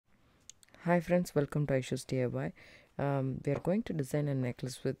Hi friends, welcome to Aishu's DIY. We are going to design a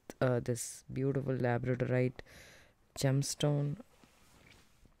necklace with this beautiful labradorite gemstone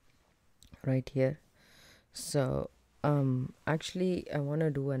right here. So actually I want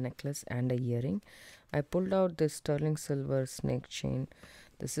to do a necklace and a earring. I pulled out this sterling silver snake chain.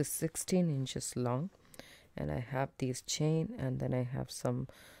 This is 16 inches long, and I have these chain, and then I have some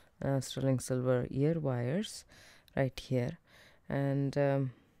sterling silver ear wires right here, and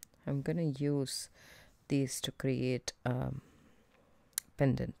I'm gonna use these to create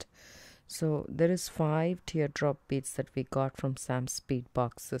pendant. So there is 5 teardrop beads that we got from Sam's Speed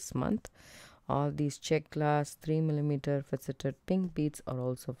Box this month. All these check glass 3mm faceted pink beads are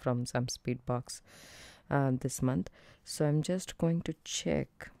also from Sam's Speed Box this month. So I'm just going to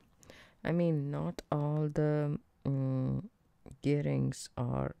check. I mean, not all the earrings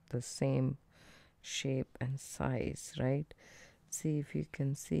are the same shape and size, right? See if you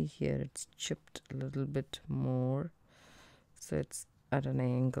can see here, it's chipped a little bit more, so it's at an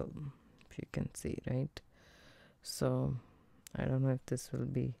angle, if you can see, right? So I don't know if this will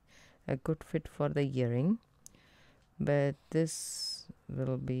be a good fit for the earring, but this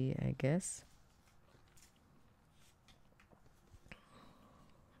will be, I guess.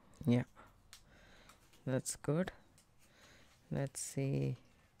 Yeah, that's good. Let's see,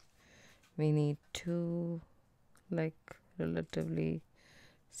 we need two like relatively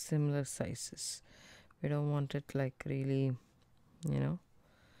similar sizes. We don't want it like really, you know,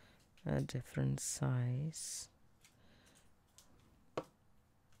 a different size.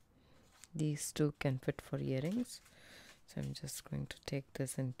 These two can fit for earrings, so I'm just going to take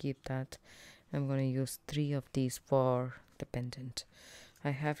this and keep that. I'm going to use 3 of these for the pendant. I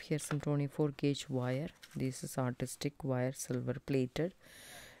have here some 24 gauge wire. This is artistic wire, silver plated,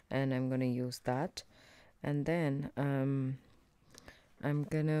 and I'm going to use that. And then I'm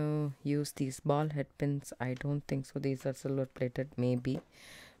going to use these ball head pins. I don't think so these are silver plated, maybe,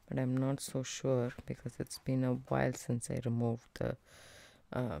 but I'm not so sure because it's been a while since I removed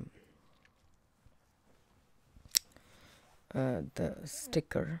the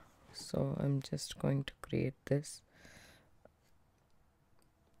sticker. So I'm just going to create this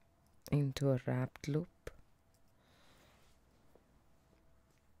into a wrapped loop.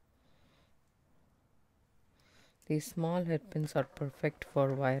 These small head pins are perfect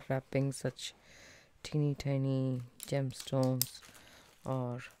for wire wrapping such teeny tiny gemstones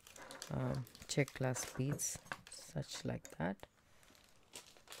or check glass beads, such like that.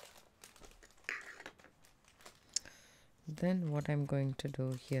 Then what I'm going to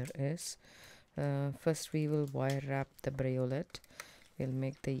do here is first we will wire wrap the bracelet. We'll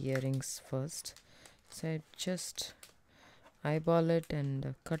make the earrings first. So I just eyeball it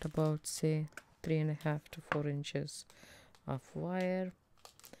and cut about, say, 3.5 to 4 inches of wire.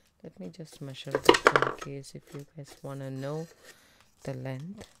 Let me just measure this in case if you guys want to know the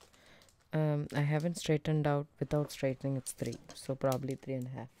length. I haven't straightened out. Without straightening it's 3, so probably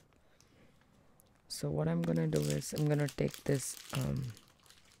 3.5. So what I'm gonna do is I'm gonna take this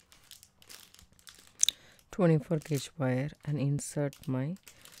 24 gauge wire and insert my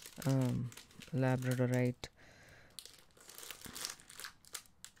labradorite.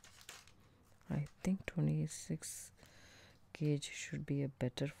 I think 26 gauge should be a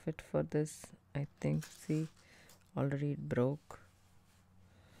better fit for this. I think, see, already it broke.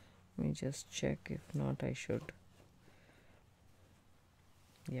 Let me just check. If not, I should.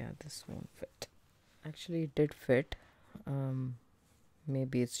 Yeah, this won't fit. Actually it did fit.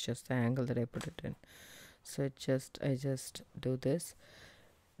 Maybe it's just the angle that I put it in. So I just do this.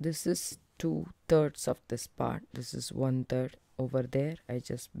 This is 2/3 of this part. This is 1/3 over there. I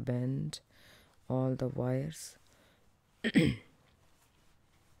just bend all the wires.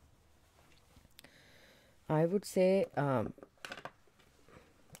 I would say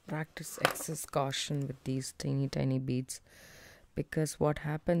practice excess caution with these tiny beads, because what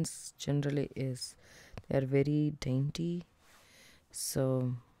happens generally is they are very dainty.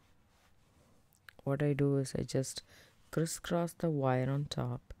 So what I do is I just crisscross the wire on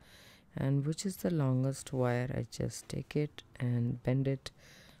top, and which is the longest wire, I just take it and bend it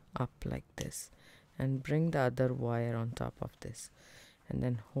up like this and bring the other wire on top of this, and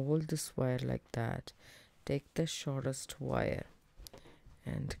then hold this wire like that, take the shortest wire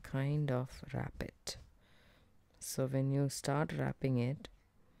and kind of wrap it. So when you start wrapping it,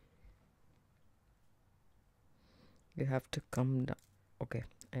 you have to come down. Okay,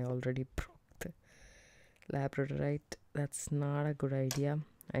 I already broke the labradorite. That's not a good idea.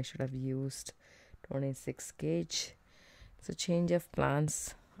 I should have used 26 gauge. It's a change of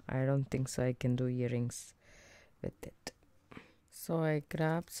plans. I don't think so I can do earrings with it. So I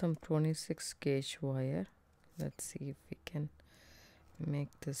grabbed some 26 gauge wire. Let's see if we can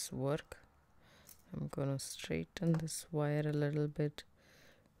make this work. I'm gonna straighten this wire a little bit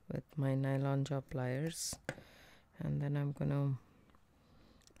with my nylon jaw pliers, and then I'm gonna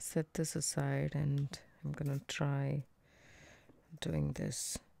set this aside and I'm gonna try doing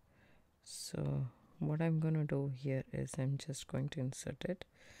this. So what I'm gonna do here is I'm just going to insert it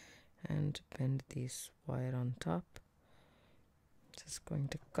and bend this wire on top. Just going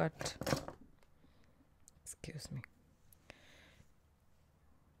to cut, excuse me.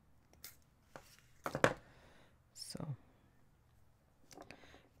 So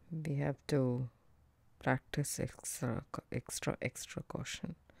we have to practice extra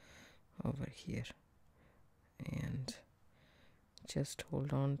caution over here, and just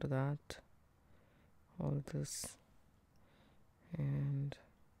hold on to that, all this, and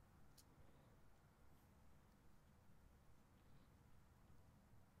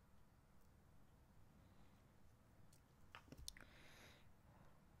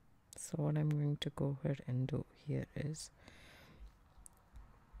so what I'm going to go ahead and do here is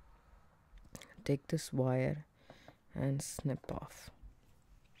take this wire and snip off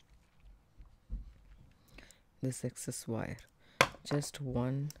this excess wire. Just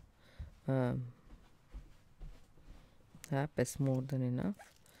one tap is more than enough.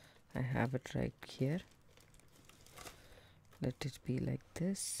 I have it right here. Let it be like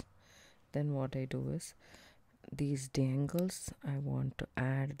this. Then what I do is these dangles, I want to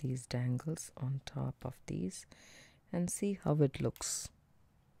add these dangles on top of these and see how it looks.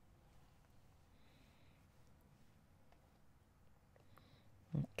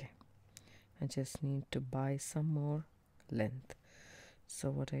 Okay, I just need to buy some more length. So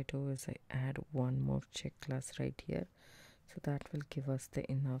what I do is I add one more check glass right here, so that will give us the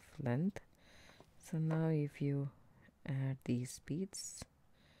enough length. So now if you add these beads,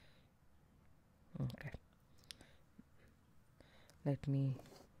 okay, let me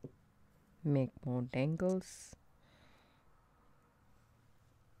make more dangles.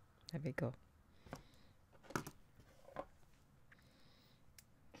 There we go.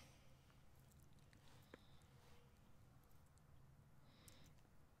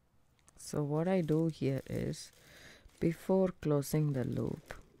 So what I do here is, before closing the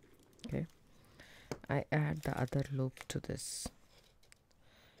loop, okay, I add the other loop to this.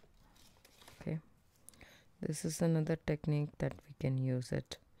 Okay, this is another technique that we can use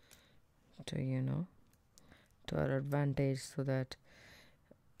it to, you know, to our advantage, so that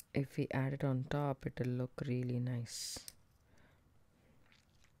if we add it on top, it will look really nice.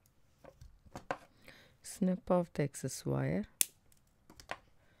 Snip off the excess wire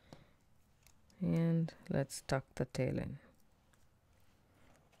and let's tuck the tail in.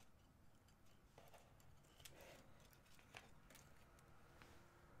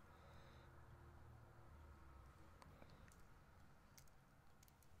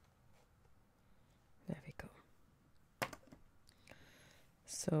 There we go.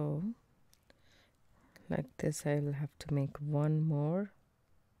 So like this, I will have to make one more.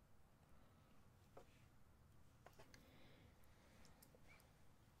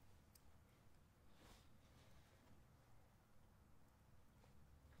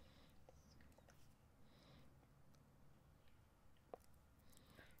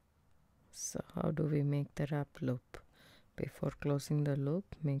 So how do we make the wrap loop? Before closing the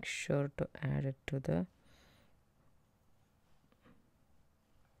loop, make sure to add it to the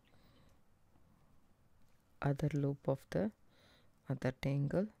other loop of the other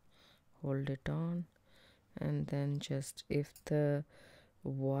tangle. Hold it on, and then just, if the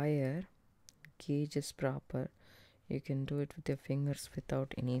wire gauge is proper, you can do it with your fingers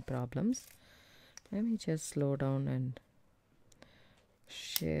without any problems. Let me just slow down and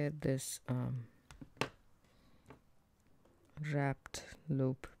share this wrapped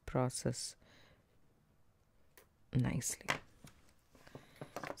loop process nicely.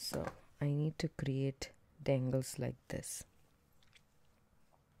 So I need to create dangles like this.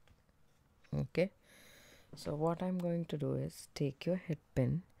 Okay, so what I'm going to do is take your head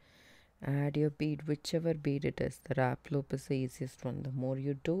pin, add your bead, whichever bead it is. The wrap loop is the easiest one. The more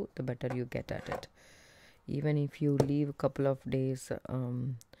you do, the better you get at it. Even if you leave a couple of days,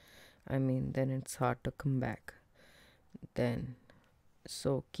 then it's hard to come back. Then,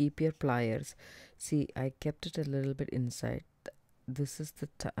 so keep your pliers. See, I kept it a little bit inside. This is the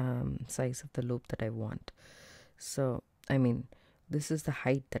size of the loop that I want. So, this is the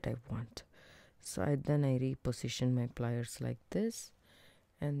height that I want. So then I reposition my pliers like this,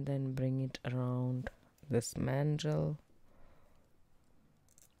 and then bring it around this mandrel,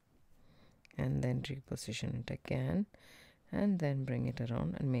 and then reposition it again, and then bring it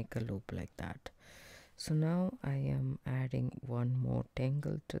around and make a loop like that. So now I am adding one more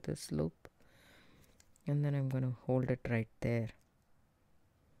tangle to this loop, and then I'm going to hold it right there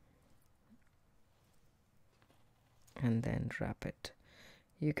and then wrap it.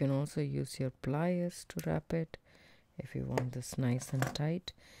 You can also use your pliers to wrap it if you want this nice and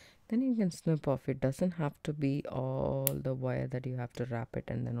tight. Then you can snip off. It doesn't have to be all the wire that you have to wrap it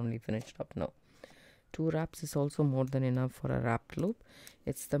and then only finish it up. No, 2 wraps is also more than enough for a wrapped loop.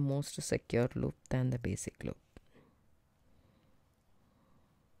 It's the most secure loop than the basic loop.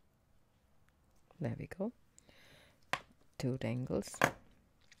 There we go. 2 tangles.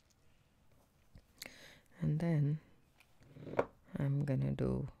 And then I'm gonna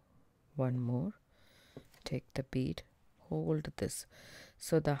do one more. Take the bead, hold this.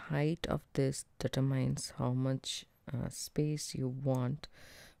 So the height of this determines how much space you want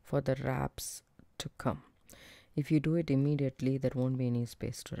for the wraps to come. If you do it immediately, there won't be any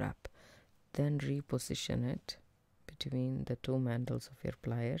space to wrap. Then reposition it between the 2 mandrels of your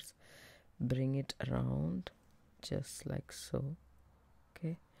pliers. Bring it around just like so.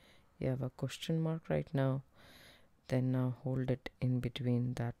 Okay, you have a question mark right now. Then now hold it in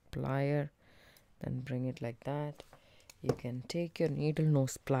between that plier, then bring it like that. You can take your needle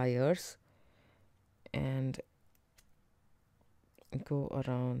nose pliers and go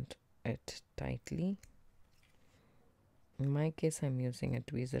around it tightly. In my case, I'm using a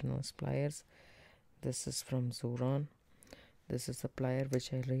tweezer nose pliers. This is from Zuron. This is the plier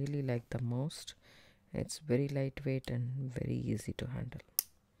which I really like the most. It's very lightweight and very easy to handle.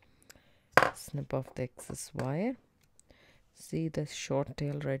 Snip off the excess wire. See the short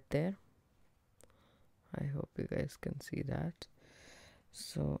tail right there? I hope you guys can see that.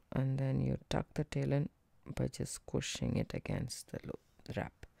 So, and then you tuck the tail in by just squishing it against the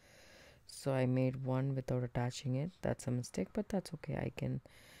wrap. So I made one without attaching it. That's a mistake, but that's okay.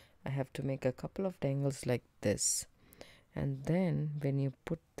 I have to make a couple of dangles like this. And then when you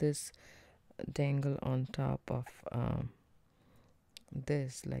put this dangle on top of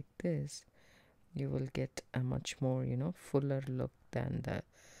this like this, you will get a much more, fuller look than the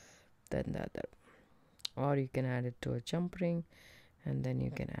other. Or you can add it to a jump ring, and then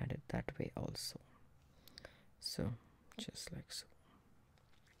you can add it that way also. So just like so.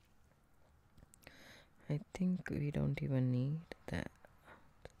 I think we don't even need that.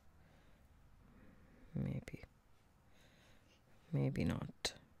 Maybe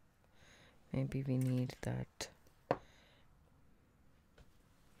not. Maybe we need that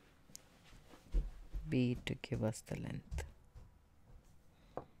bead to give us the length.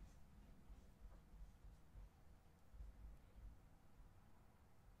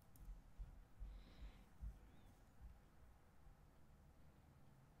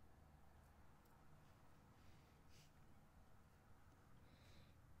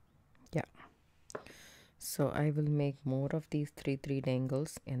 Yeah. So I will make more of these 3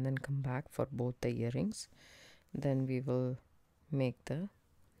 dangles and then come back for both the earrings. Then we will make the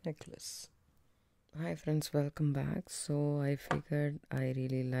necklace. Hi friends, welcome back. So I figured I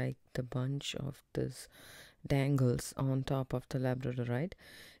really like the bunch of this dangles on top of the labradorite.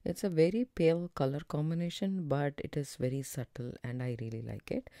 It's a very pale color combination, but it is very subtle and I really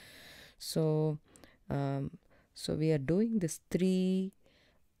like it. So we are doing this 3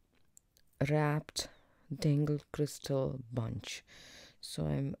 wrapped dangle crystal bunch. So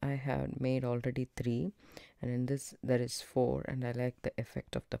I have made already 3, and in this there is 4, and I like the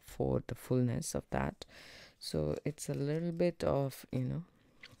effect of the 4, the fullness of that. So it's a little bit of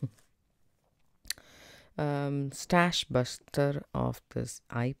stash buster of this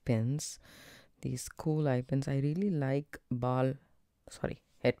eye pins, these cool eye pins. I really like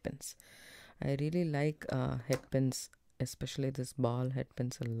head pins. I really like head pins, especially this ball head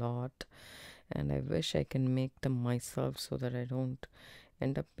pins a lot, and I wish I can make them myself so that I don't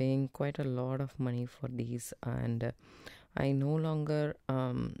end up paying quite a lot of money for these. And I no longer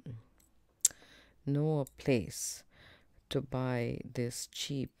know a place to buy this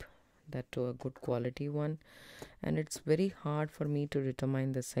cheap, that to a good quality one, and it's very hard for me to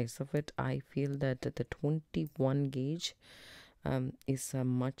determine the size of it. I feel that the 21 gauge is a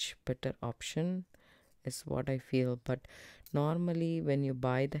much better option, is what I feel. But normally when you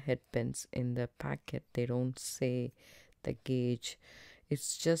buy the head pins in the packet, they don't say the gauge.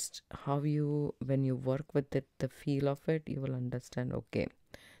 It's just how when you work with it, the feel of it, you will understand, okay,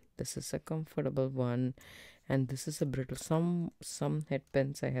 this is a comfortable one and this is a brittle. Some head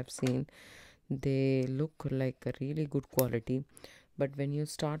pins I have seen, they look like a really good quality, but when you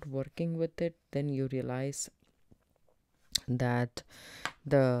start working with it, then you realize that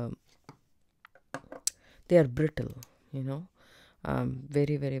they are brittle. you know,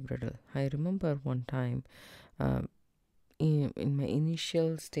 very, very brittle. I remember one time, in my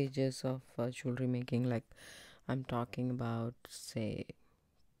initial stages of jewelry making, like I'm talking about, say,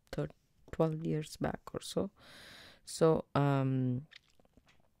 12 years back or so. So,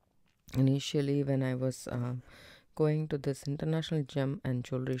 initially, when I was going to this international gem and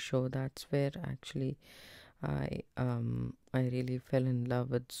jewelry show, that's where actually I really fell in love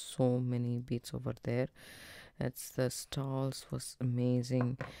with so many beads over there. The stalls was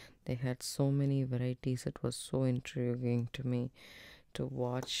amazing. They had so many varieties. It was so intriguing to me to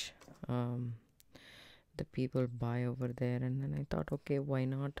watch the people buy over there. And then I thought, okay, why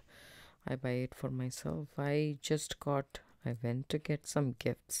not? I buy it for myself. I went to get some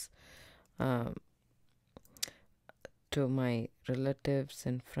gifts um, to my relatives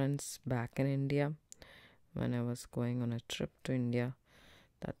and friends back in India when I was going on a trip to India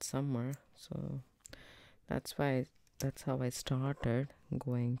that summer. So that's how I started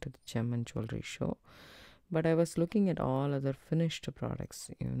going to the gem and jewelry show. But I was looking at all other finished products,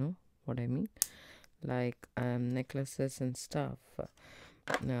 you know what I mean, like necklaces and stuff.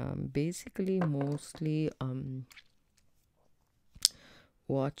 Basically, mostly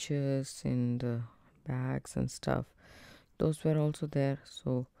watches and bags and stuff. Those were also there.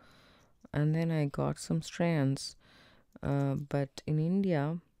 So, and then I got some strands. But in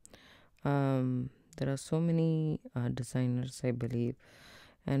India, there are so many designers, I believe,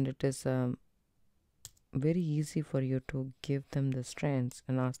 and it is very easy for you to give them the strands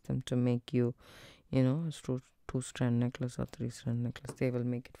and ask them to make you, a two-strand necklace or three-strand necklace. They will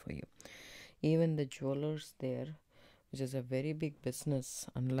make it for you. Even the jewelers there, which is a very big business,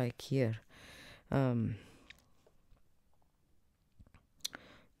 unlike here,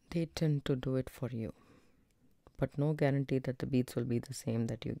 they tend to do it for you, but no guarantee that the beads will be the same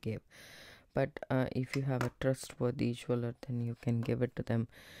that you gave. But if you have a trustworthy jeweler, then you can give it to them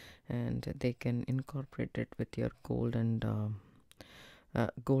and they can incorporate it with your gold and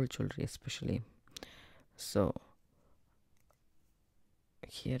gold jewelry especially. So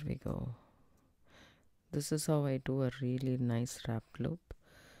here we go. This is how I do a really nice wrapped loop.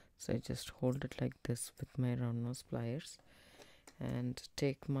 So I just hold it like this with my round nose pliers and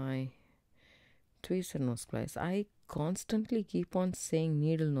take my tweezer nose pliers. I constantly keep on saying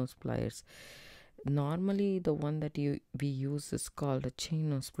needle nose pliers. Normally the one that we use is called a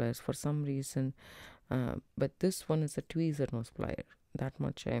chain nose pliers for some reason, but this one is a tweezer nose plier. That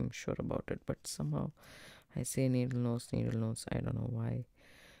much I am sure about it, but somehow I say needle nose. I don't know why,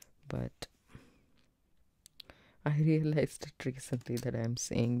 but I realized it recently that I am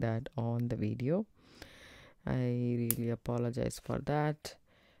saying that on the video. I really apologize for that.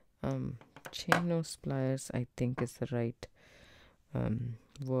 Chain nose pliers, I think, is the right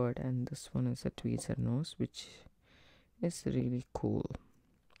word, and this one is a tweezer nose, which is really cool.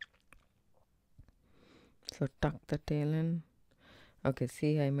 So tuck the tail in. Okay,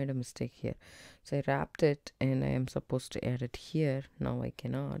 see, I made a mistake here. So I wrapped it and I am supposed to add it here. Now I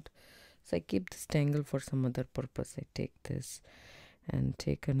cannot. So I keep this tangle for some other purpose. I take this and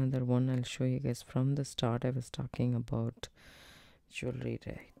take another one. I'll show you guys from the start. I was talking about jewelry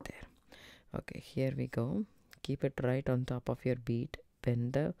right there. Okay, here we go. Keep it right on top of your bead.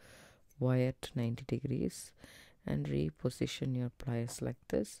 Bend the wire to 90 degrees and reposition your pliers like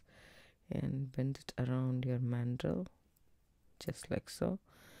this and bend it around your mandrel just like so.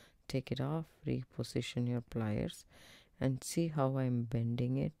 Take it off, reposition your pliers and see how I'm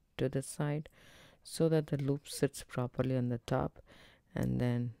bending it to the side so that the loop sits properly on the top, and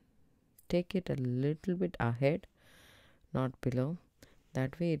then take it a little bit ahead, not below.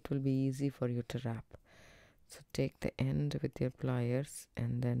 That way it will be easy for you to wrap. So take the end with your pliers,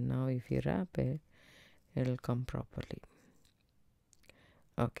 and then now if you wrap it, it'll come properly.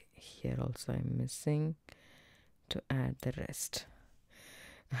 Okay, here also I'm missing to add the rest.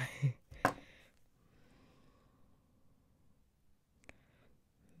 There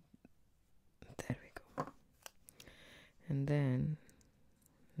we go. And then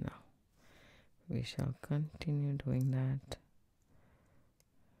now we shall continue doing that.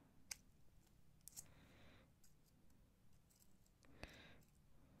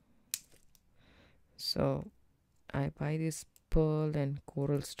 So I buy these pearl and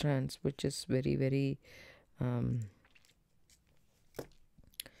coral strands, which is very, very well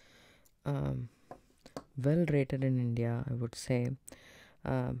rated in India, I would say.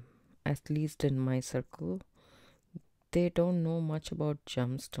 At least in my circle, they don't know much about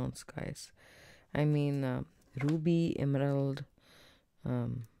gemstones, guys. I mean, ruby, emerald,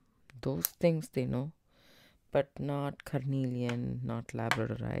 those things they know, but not carnelian, not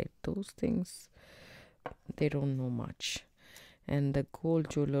labradorite. Those things they don't know much. And the gold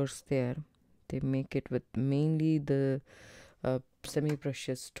jewelers there, they make it with mainly the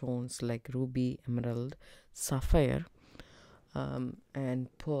semi-precious stones like ruby, emerald, sapphire,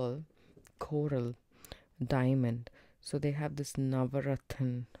 and pearl, coral, diamond. So they have this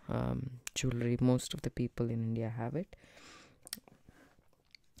Navarathan jewelry. Most of the people in India have it.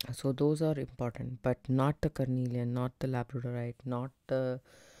 So those are important, but not the carnelian, not the labradorite, not the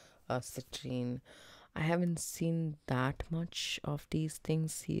citrine. I haven't seen that much of these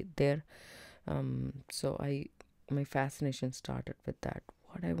things there. So my fascination started with that.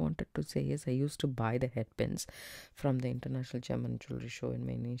 What I wanted to say is I used to buy the headpins from the International Gem and Jewelry Show in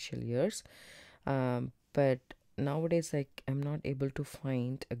my initial years. But nowadays I'm not able to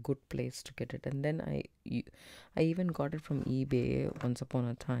find a good place to get it. And then I even got it from eBay once upon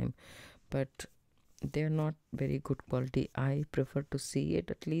a time. But they're not very good quality. I prefer to see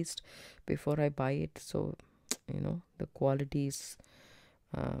it at least before I buy it. So, the quality is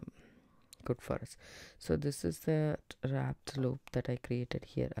good for us. So this is the wrapped loop that I created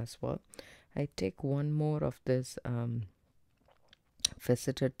here as well. I take one more of this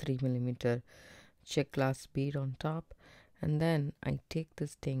faceted 3mm check glass bead on top, and then I take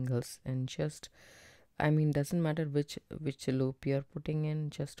this tangles and just, doesn't matter which loop you're putting in,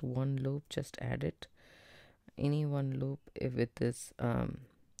 just one loop, just add it, any one loop with this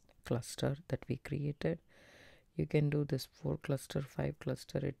cluster that we created. You can do this 4 cluster, 5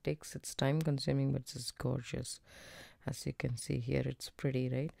 cluster. It takes its time consuming, but it's gorgeous. As you can see here, it's pretty,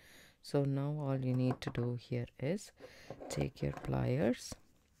 right? So now all you need to do here is take your pliers,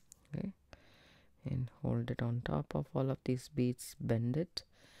 okay, and hold it on top of all of these beads, bend it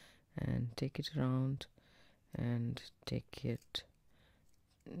and take it around and take it,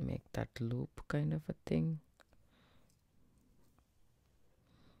 make that loop kind of a thing,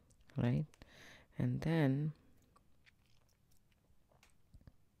 right? And then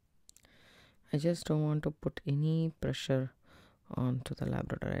I just don't want to put any pressure onto the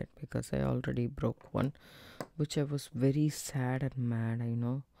labradorite because I already broke one, which I was very sad and mad.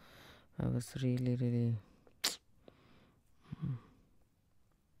 I was really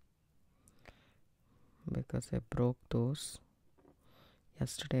because I broke those.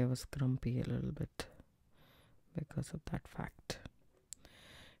 Yesterday I was grumpy a little bit because of that fact.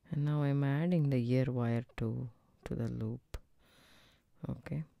 And now I'm adding the ear wire to the loop.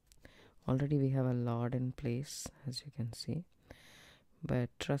 Okay, already we have a lot in place, as you can see, but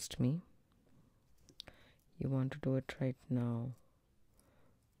trust me, you want to do it right now.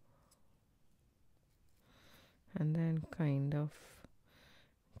 And then kind of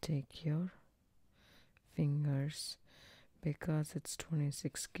take your fingers, because it's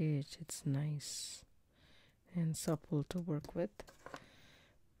 26 gauge, it's nice and supple to work with,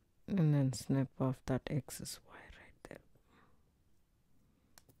 and then snip off that excess wire right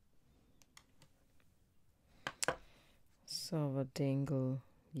there. So our dangle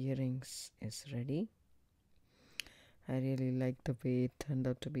earrings is ready. I really like the way it turned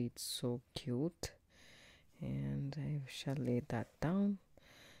out to be. It's so cute, and I shall lay that down.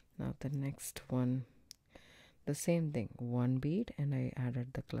 Now the next one, the same thing, one bead, and I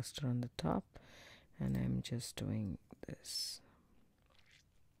added the cluster on the top, and I'm just doing this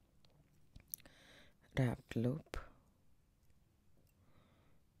wrapped loop.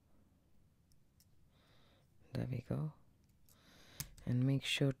 There we go. And make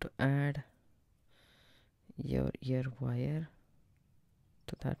sure to add your ear wire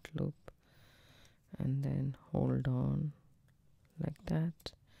to that loop, and then hold on like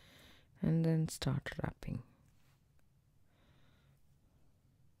that, and then start wrapping.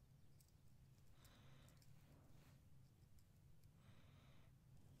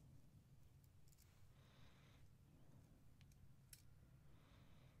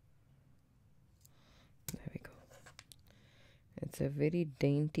 There we go. It's a very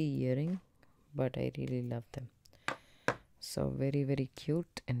dainty earring, but I really love them. So very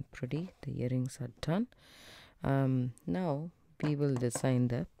cute and pretty. The earrings are done. Now we will design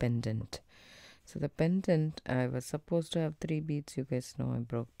the pendant. So the pendant, I was supposed to have 3 beads. You guys know I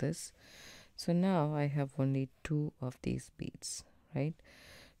broke this. So now I have only 2 of these beads, right?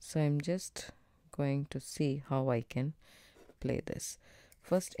 So I'm just going to see how I can play this.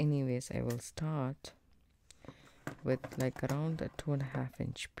 First, anyways, I will start with like around a 2.5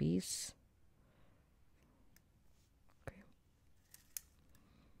 inch piece. Okay.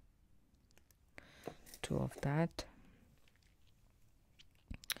 2 of that.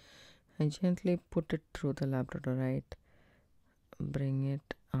 I gently put it through the labradorite, bring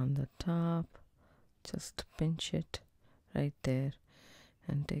it on the top, just pinch it right there,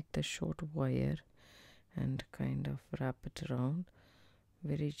 and take the short wire and kind of wrap it around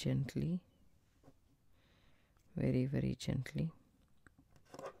very gently, very gently,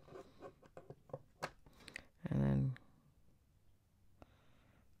 and then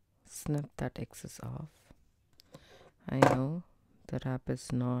snip that excess off. I know the wrap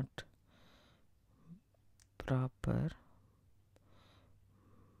is not proper,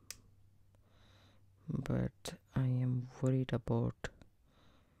 but I am worried about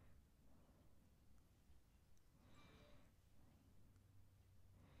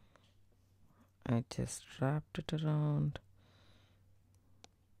I just wrapped it around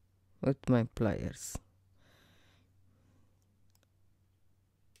with my pliers.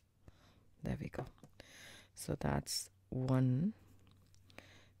 There we go. So that's one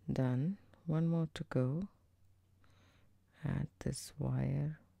done. One more to go. Add this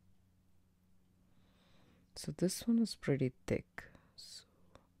wire. So this one is pretty thick, so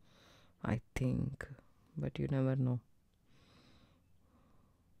I think, but you never know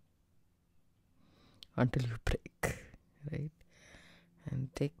until you break, right?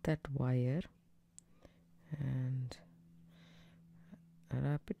 And take that wire and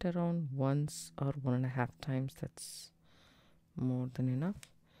wrap it around once or 1.5 times. That's more than enough.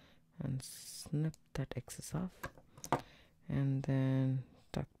 And snip that excess off, and then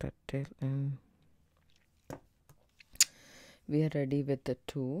tuck that tail in. We are ready with the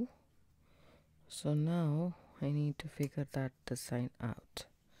two. So now I need to figure that design out.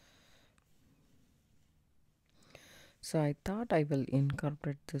 So I thought I will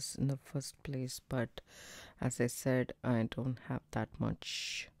incorporate this in the first place, but as I said, I don't have that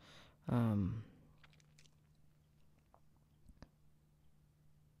much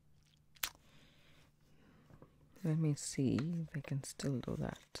let me see if I can still do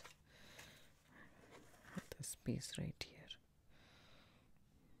that. This piece right here.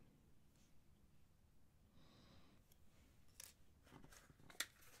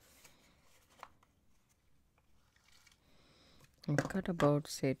 I cut about,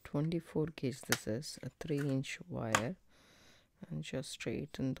 say, 24 gauge. This is a 3-inch wire, and just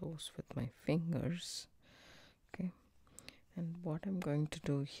straighten those with my fingers. Okay, and what I'm going to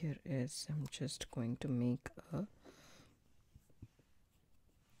do here is I'm just going to make a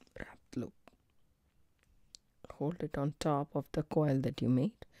wrapped loop. Hold it on top of the coil that you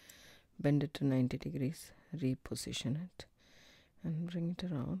made, bend it to 90 degrees, reposition it, and bring it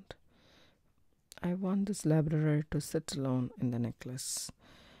around. I want this labrador to sit alone in the necklace,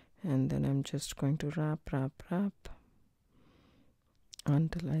 and then I'm just going to wrap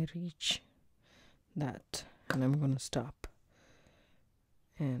until I reach that, and I'm going to stop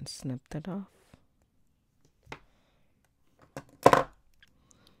and snip that off,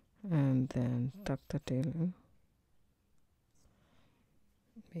 and then tuck the tail in.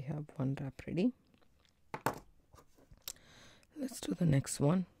 We have one wrap ready. Let's do the next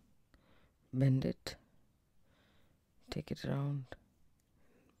one. Bend it, take it around,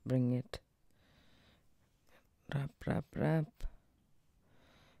 bring it, wrap,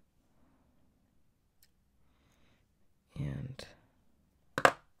 and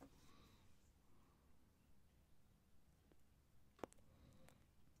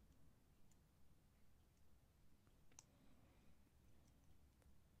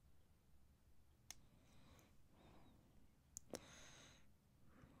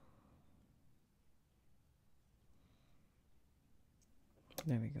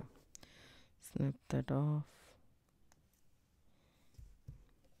there we go. Snip that off,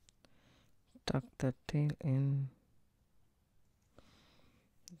 tuck the tail in.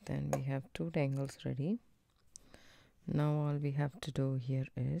 Then we have 2 dangles ready. Now all we have to do here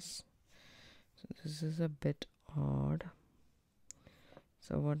is, so this is a bit odd,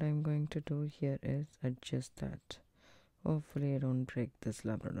 so what I'm going to do here is adjust that. Hopefully I don't break this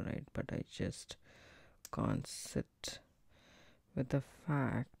labradorite, but I just can't sit with the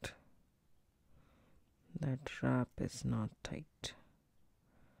fact that wrap is not tight.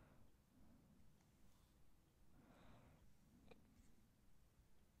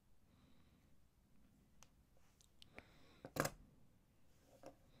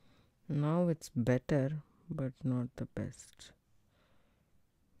 Now it's better, but not the best.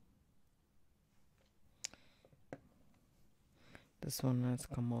 This one has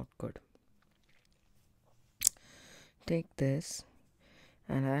come out good. Take this,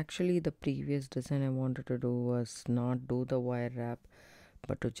 and actually the previous design I wanted to do was not do the wire wrap,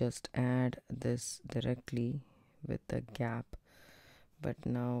 but to just add this directly with the gap, but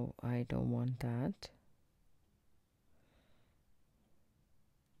now I don't want that.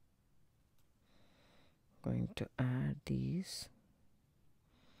 Going to add these.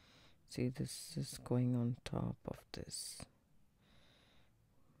 See, this is going on top of this.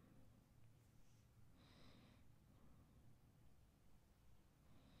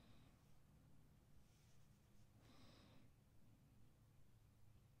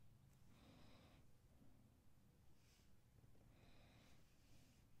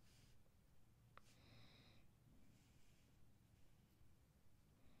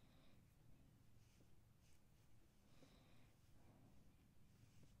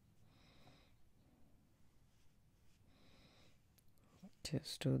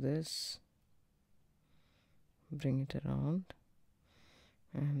 Just do this, bring it around,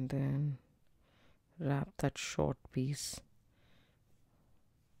 and then wrap that short piece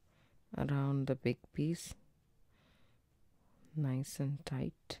around the big piece, nice and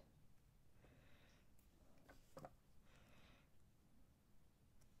tight.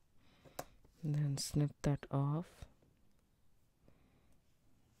 And then snip that off,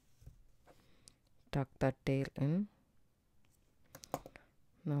 tuck that tail in.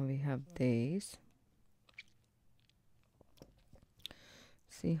 Now we have these.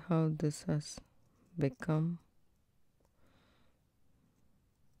 See how this has become?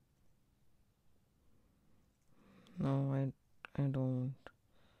 No, I don't.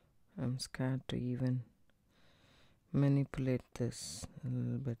 I'm scared to even manipulate this a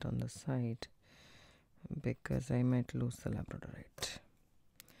little bit on the side because I might lose the labradorite.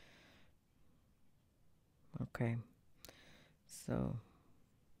 Okay, so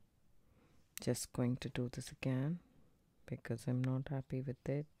just going to do this again because I'm not happy with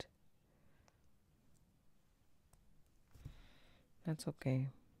it. That's okay.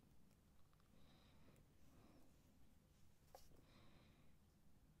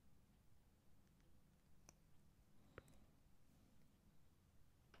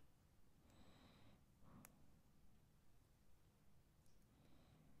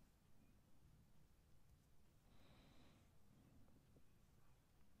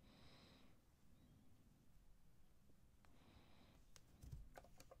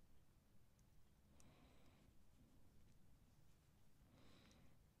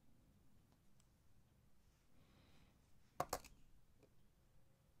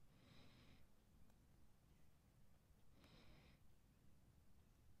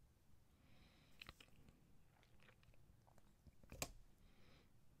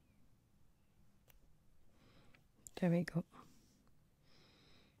 There we go.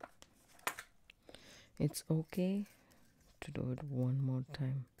 It's okay to do it one more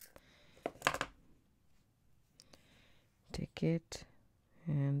time. Take it,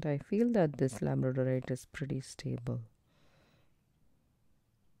 and I feel that this labradorite is pretty stable,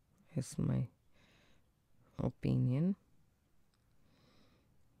 is my opinion.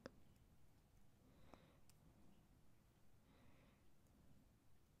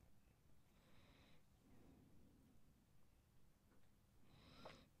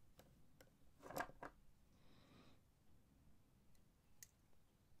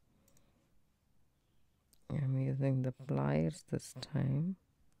 I'm using the pliers this time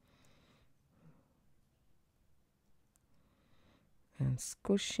and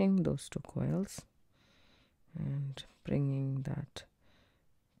squishing those two coils and bringing that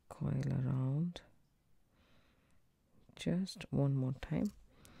coil around just one more time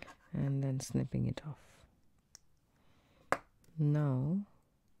and then snipping it off. Now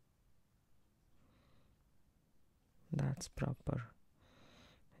that's proper.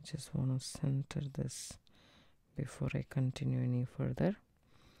 I just want to center this before I continue any further.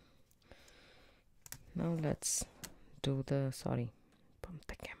 Now let's do the, bump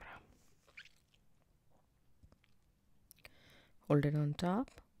the camera. Hold it on top,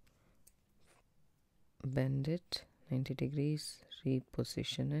 bend it 90 degrees,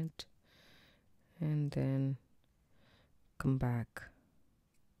 reposition it, and then come back.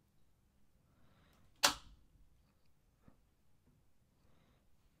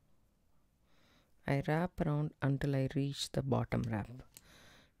 I wrap around until I reach the bottom wrap,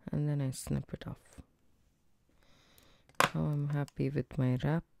 and then I snip it off. Now I'm happy with my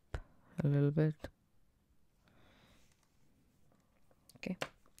wrap a little bit. Okay,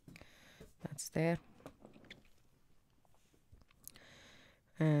 that's there.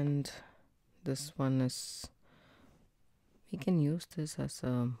 And this one is, we can use this as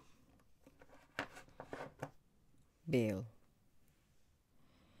a bail.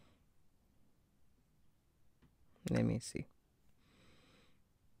 Let me see.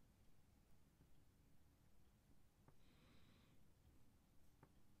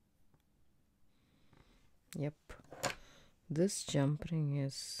 Yep, this jump ring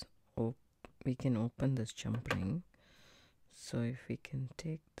is we can open this jump ring, So if we can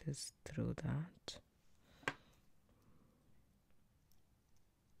take this through that.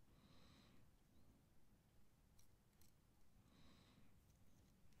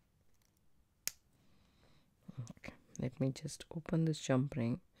 Okay, let me just open this jump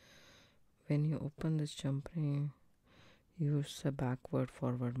ring. When you open this jump ring, use a backward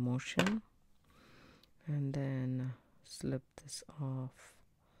forward motion and then slip this off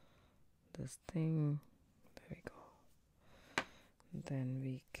this thing. There we go. Then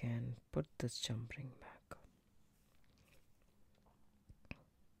we can put this jump ring back.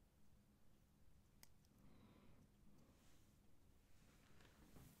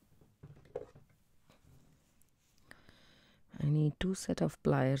 I need 2 set of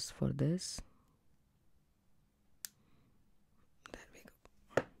pliers for this. There we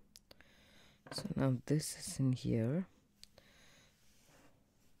go. So now this is in here.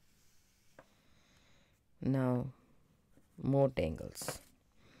 Now more tangles.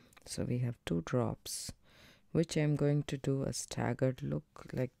 So we have 2 drops, which I'm going to do a staggered look,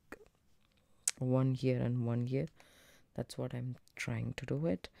 like one here and one here. That's what I'm trying to do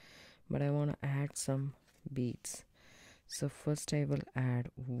it. But I want to add some beads. So first I will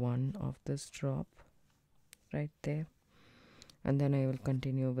add one of this drop right there, and then I will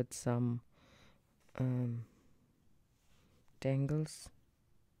continue with some dangles.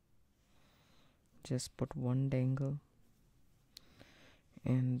 Just put one dangle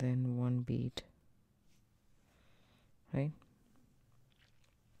and then one bead, right?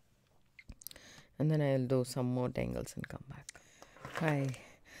 And then I'll do some more dangles and come back.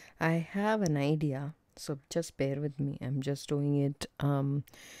 I have an idea, so just bear with me. I'm just doing it on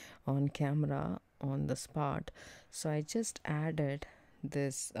camera on the spot. So I just added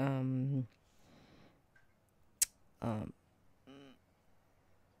this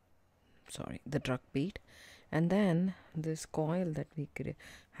the truck bead, and then this coil that we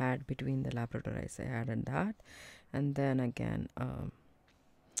had between the Labrador eyes, I added that, and then again a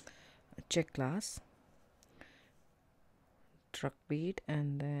check glass, truck bead,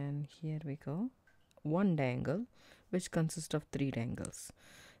 and then here we go, one dangle, which consists of 3 dangles,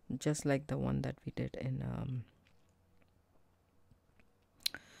 just like the one that we did in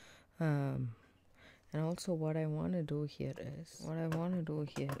and also what I want to do here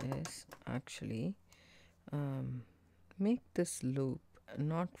is actually make this loop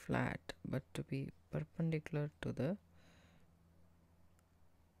not flat but to be perpendicular to the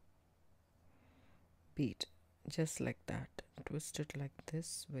bead, just like that. Twist it like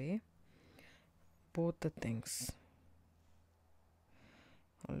this way, both the things.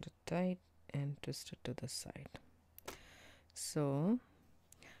 Hold it tight and twist it to the side. So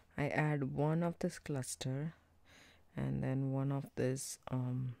I add one of this cluster and then one of this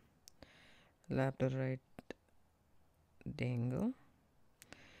labradorite dangle,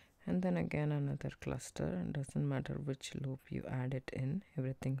 and then again another cluster. It doesn't matter which loop you add it in,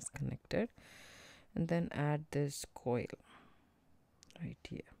 everything's connected. And then add this coil right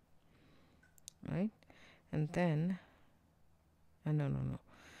here, right? And then no,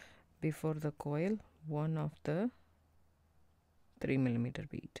 before the coil, one of the 3mm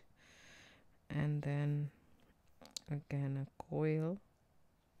bead, and then again a coil,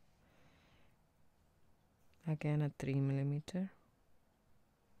 again a 3mm.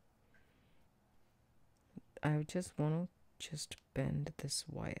 I just want to just bend this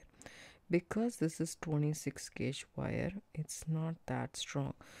wire, because this is 26 gauge wire, it's not that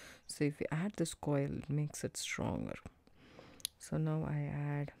strong. So if you add this coil, it makes it stronger. So now I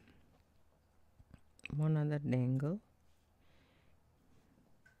add one other dangle.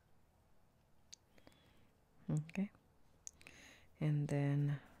 Okay, and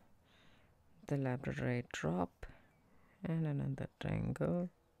then the labradorite drop and another dangle,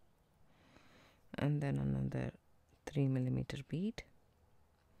 and then another 3mm bead,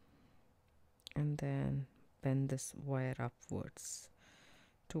 and then bend this wire upwards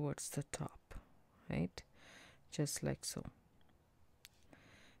towards the top, right? Just like so.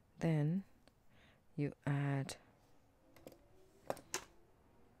 Then you add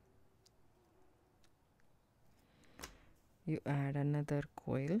another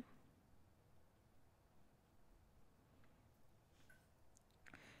coil,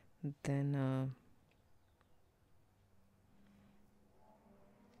 then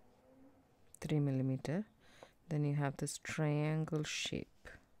 3mm. Then you have this triangle shape.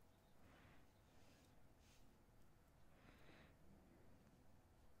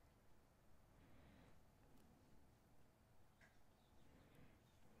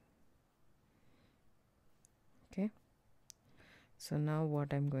 Okay, so now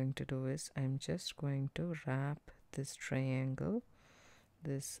what I'm going to do is I'm just going to wrap this triangle,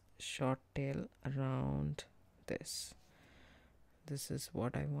 this short tail around this. This is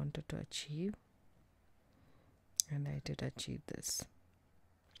what I wanted to achieve, and I did achieve this.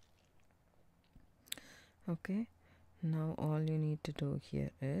 Okay, now all you need to do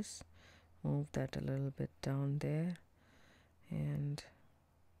here is move that a little bit down there and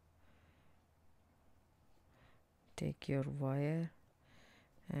take your wire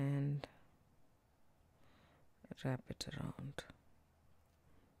and wrap it around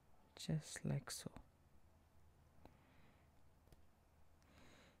just like so.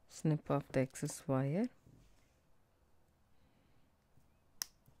 Snip off the excess wire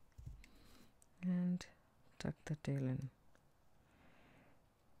and tuck the tail in.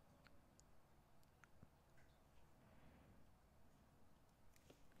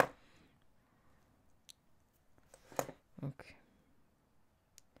 Okay,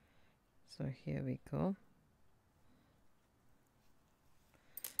 so here we go.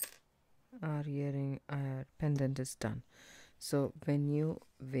 Our earring, our pendant is done. So when you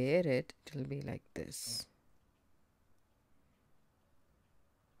wear it, it will be like this.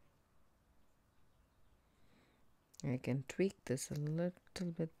 I can tweak this a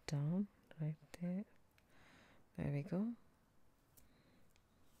little bit down right there. There we go.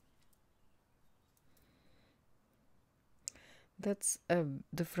 That's a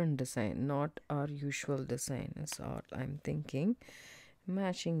different design, not our usual design. Is all I'm thinking.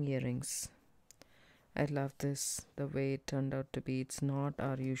 Matching earrings. I love this, the way it turned out to be. It's not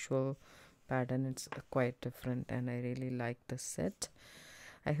our usual pattern, it's quite different, and I really like the set.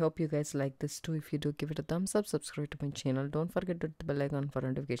 I hope you guys like this too. If you do, give it a thumbs up, subscribe to my channel. Don't forget to hit the bell icon for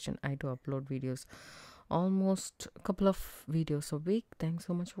notification. I do upload videos, almost a couple of videos a week. Thanks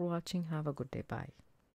so much for watching. Have a good day. Bye.